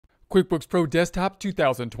QuickBooks Pro Desktop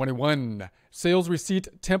 2021. Sales receipt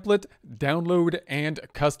template, download, and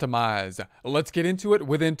customize. Let's get into it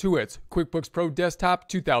with Intuit's QuickBooks Pro Desktop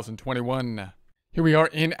 2021. Here we are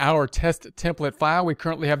in our test template file. We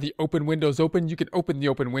currently have the open windows open. You can open the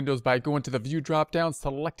open windows by going to the view dropdown,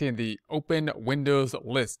 selecting the open windows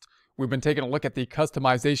list. We've been taking a look at the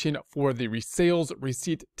customization for the sales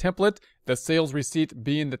receipt template, the sales receipt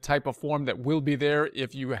being the type of form that will be there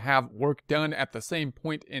if you have work done at the same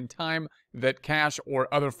point in time that cash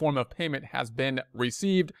or other form of payment has been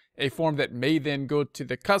received, a form that may then go to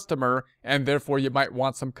the customer, and therefore you might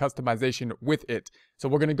want some customization with it. So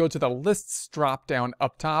we're going to go to the lists drop down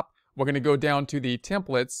up top. We're going to go down to the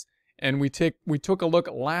templates, and we took a look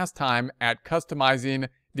last time at customizing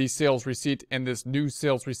the sales receipt in this new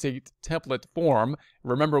sales receipt template form.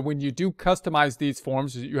 Remember, when you do customize these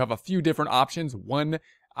forms, you have a few different options. One,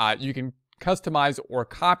 you can customize or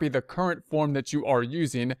copy the current form that you are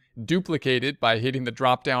using, duplicate it by hitting the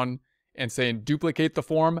drop down and saying duplicate the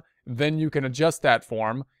form. Then you can adjust that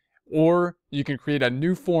form, or you can create a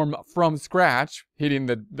new form from scratch, hitting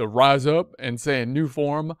the rise up and saying new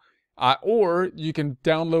form. Or you can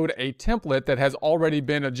download a template that has already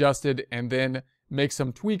been adjusted and then make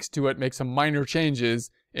some tweaks to it, make some minor changes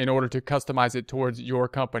in order to customize it towards your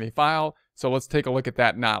company file. So let's take a look at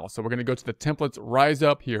that now. So we're going to go to the templates rise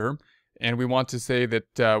up here, and we want to say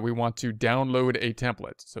that we want to download a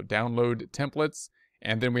template. So download templates,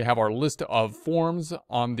 and then we have our list of forms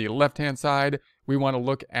on the left-hand side. We want to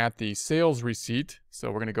look at the sales receipt. So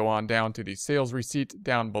we're going to go on down to the sales receipt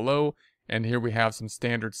down below, and here we have some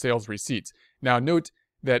standard sales receipts. Now note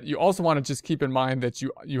that you also want to just keep in mind that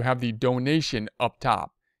you have the donation up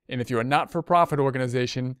top. And if you're a not-for-profit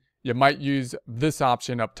organization, you might use this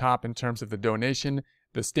option up top in terms of the donation.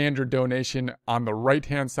 The standard donation on the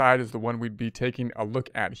right-hand side is the one we'd be taking a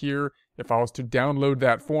look at here. If I was to download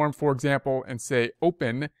that form, for example, and say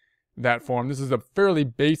open that form, this is a fairly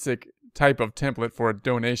basic type of template for a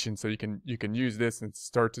donation, so you can use this and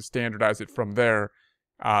start to standardize it from there.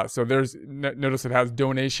 So notice it has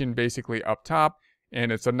donation basically up top, and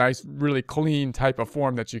it's a nice, really clean type of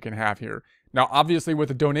form that you can have here. Now, obviously, with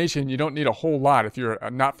a donation, you don't need a whole lot. If you're a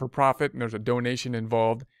not-for-profit and there's a donation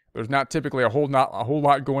involved, there's not typically a whole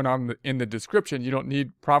lot going on in the description. You don't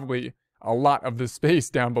need probably a lot of the space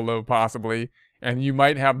down below, possibly, and you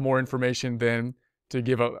might have more information then to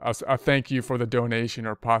give a thank you for the donation,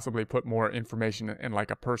 or possibly put more information in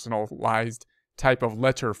like a personalized type of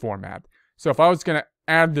letter format. So if I was going to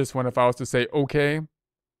add this one, if I was to say OK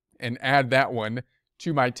and add that one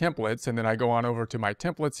to my templates, and then I go on over to my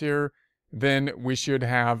templates here, then we should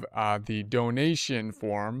have the donation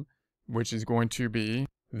form, which is going to be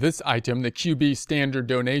this item, the QB standard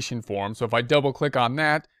donation form. So if I double click on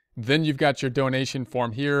that, then you've got your donation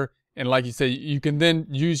form here. And like you say, you can then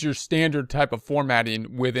use your standard type of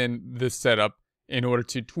formatting within this setup in order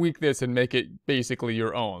to tweak this and make it basically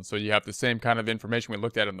your own. So you have the same kind of information we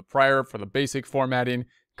looked at in the prior for the basic formatting: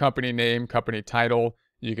 company name, company title.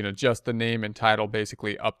 You can adjust the name and title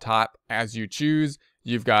basically up top as you choose.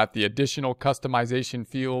 You've got the additional customization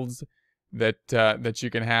fields that you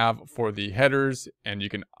can have for the headers, and you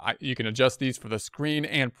can adjust these for the screen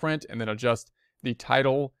and print, and then adjust the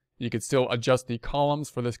title. You can still adjust the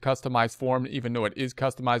columns for this customized form, even though it is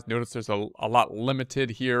customized. Notice there's a lot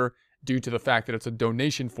limited here due to the fact that it's a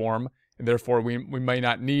donation form, and therefore we may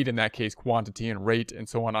not need, in that case, quantity and rate and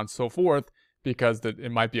so on and so forth, because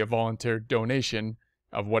it might be a voluntary donation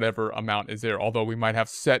of whatever amount is there, although we might have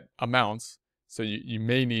set amounts, so you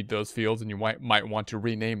may need those fields and you might want to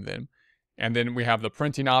rename them. And then we have the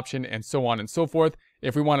printing option and so on and so forth.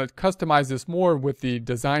 If we want to customize this more with the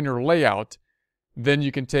designer layout, then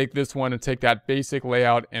you can take this one and take that basic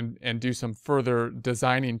layout and do some further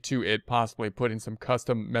designing to it, possibly putting some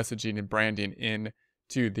custom messaging and branding in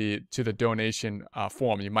to the donation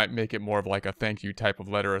form. You might make it more of like a thank you type of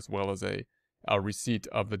letter, as well as a receipt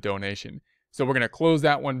of the donation. So we're going to close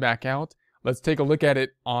that one back out. Let's take a look at it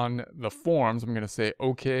on the forms. I'm going to say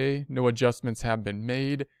OK, no adjustments have been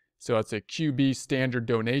made. So it's a QB standard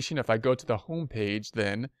donation. If I go to the home page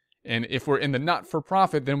then, and if we're in the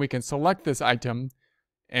not-for-profit, then we can select this item,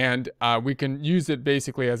 and we can use it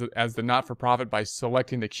basically as the not-for-profit by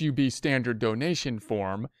selecting the QB standard donation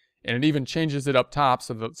form. And it even changes it up top,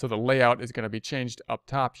 so the layout is going to be changed up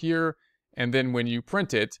top here. And then when you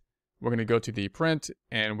print it, we're going to go to the print,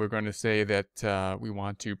 and we're going to say that we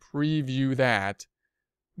want to preview that.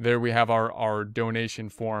 There we have our donation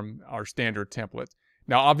form, our standard template.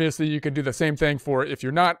 Now, obviously, you can do the same thing for if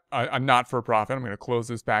you're not a not-for-profit. I'm going to close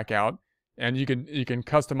this back out. And you can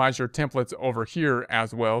customize your templates over here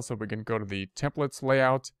as well. So we can go to the templates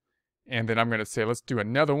layout, And then I'm going to say, let's do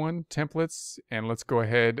another one, templates, and let's go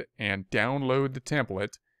ahead and download the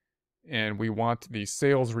template. And we want the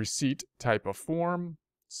sales receipt type of form.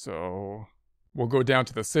 So we'll go down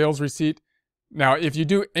to the sales receipt. Now, if you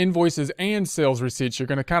do invoices and sales receipts, you're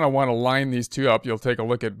going to kind of want to line these two up. You'll take a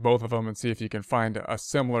look at both of them and see if you can find a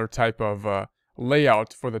similar type of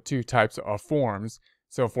layout for the two types of forms.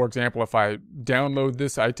 So for example, if I download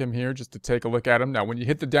this item here just to take a look at them. Now, when you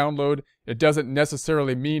hit the download, it doesn't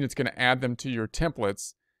necessarily mean it's going to add them to your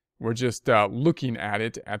templates. We're just looking at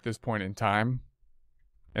it at this point in time.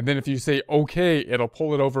 And then if you say OK, it'll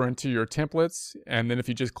pull it over into your templates. And then if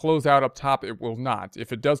you just close out up top, it will not.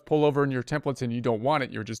 If it does pull over in your templates and you don't want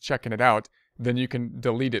it, you're just checking it out, then you can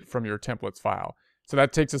delete it from your templates file. So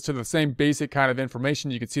that takes us to the same basic kind of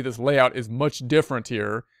information. You can see this layout is much different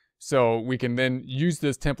here. So we can then use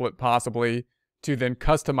this template possibly to then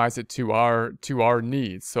customize it to our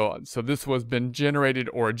needs. So this was been generated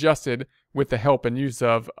or adjusted with the help and use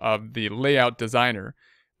of the layout designer.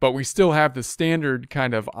 But we still have the standard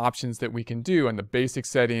kind of options that we can do, and the basic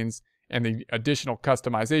settings and the additional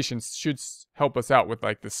customizations should help us out with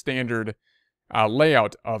like the standard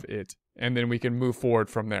layout of it. And then we can move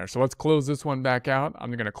forward from there. So let's close this one back out.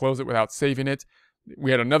 I'm going to close it without saving it.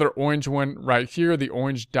 We had another orange one right here, the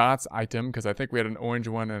orange dots item, because I think we had an orange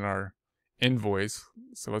one in our invoice.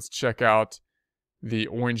 So let's check out the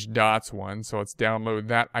orange dots one. So let's download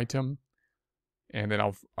that item. And then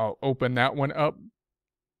I'll open that one up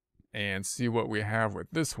and see what we have with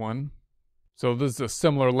this one. So this is a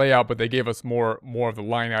similar layout, but they gave us more of the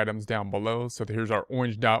line items down below. So here's our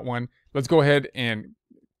orange dot one. Let's go ahead and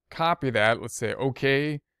copy that. Let's say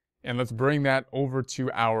OK. And let's bring that over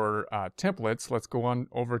to our templates. Let's go on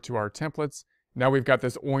over to our templates. Now we've got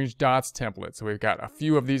this orange dots template. So we've got a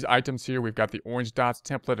few of these items here. We've got the orange dots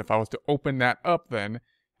template. If I was to open that up, then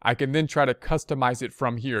I can then try to customize it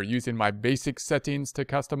from here using my basic settings to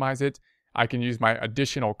customize it. I can use my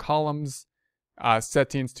additional columns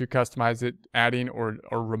settings to customize it, adding or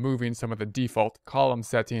removing some of the default column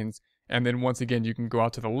settings. And then once again, you can go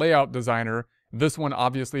out to the layout designer. This one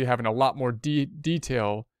obviously having a lot more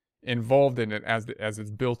detail involved in it as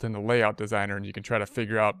it's built in the layout designer, and you can try to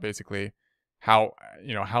figure out basically how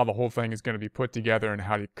the whole thing is going to be put together and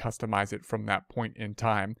how to customize it from that point in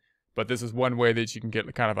time. But this is one way that you can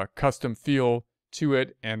get kind of a custom feel to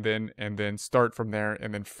it, and then start from there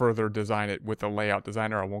and then further design it with the layout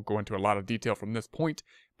designer. I won't go into a lot of detail from this point,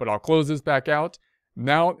 but I'll close this back out.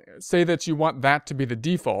 Now say that you want that to be the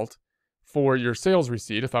default for your sales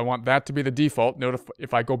receipt. If I want that to be the default, note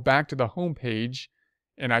if I go back to the home page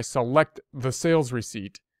and I select the sales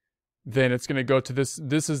receipt, then it's going to go to this.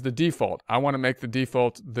 This is the default. I want to make the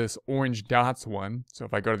default this orange dots one. So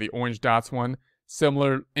if I go to the orange dots one,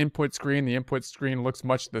 similar input screen, the input screen looks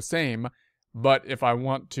much the same. But if I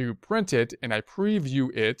want to print it and I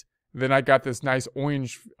preview it, then I got this nice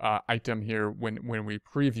orange item here when we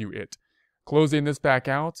preview it. Closing this back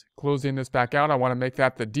out, I want to make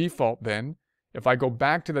that the default then. If I go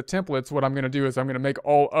back to the templates, what I'm going to do is I'm going to make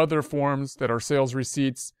all other forms that are sales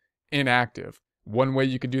receipts inactive. One way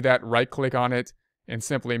you could do that, right-click on it and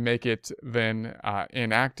simply make it then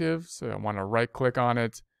inactive. So I want to right-click on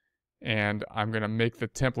it and I'm going to make the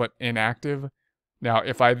template inactive. Now,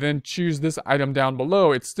 if I then choose this item down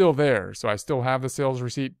below, it's still there. So I still have the sales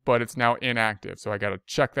receipt, but it's now inactive. So I got to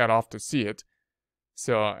check that off to see it.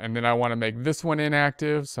 So, and then I want to make this one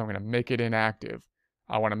inactive. So I'm going to make it inactive.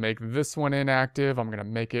 I want to make this one inactive. I'm going to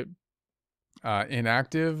make it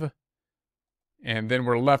inactive. And then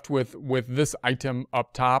we're left with this item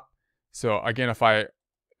up top. So again, if I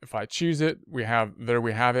choose it, we have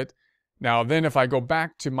it. Now then, if I go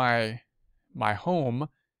back to my home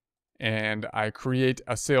and I create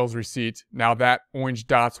a sales receipt, now that orange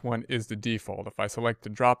dots one is the default. If I select the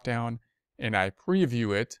drop down and I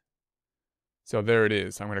preview it, so there it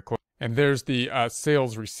is. I'm going to close, and there's the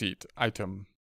sales receipt item.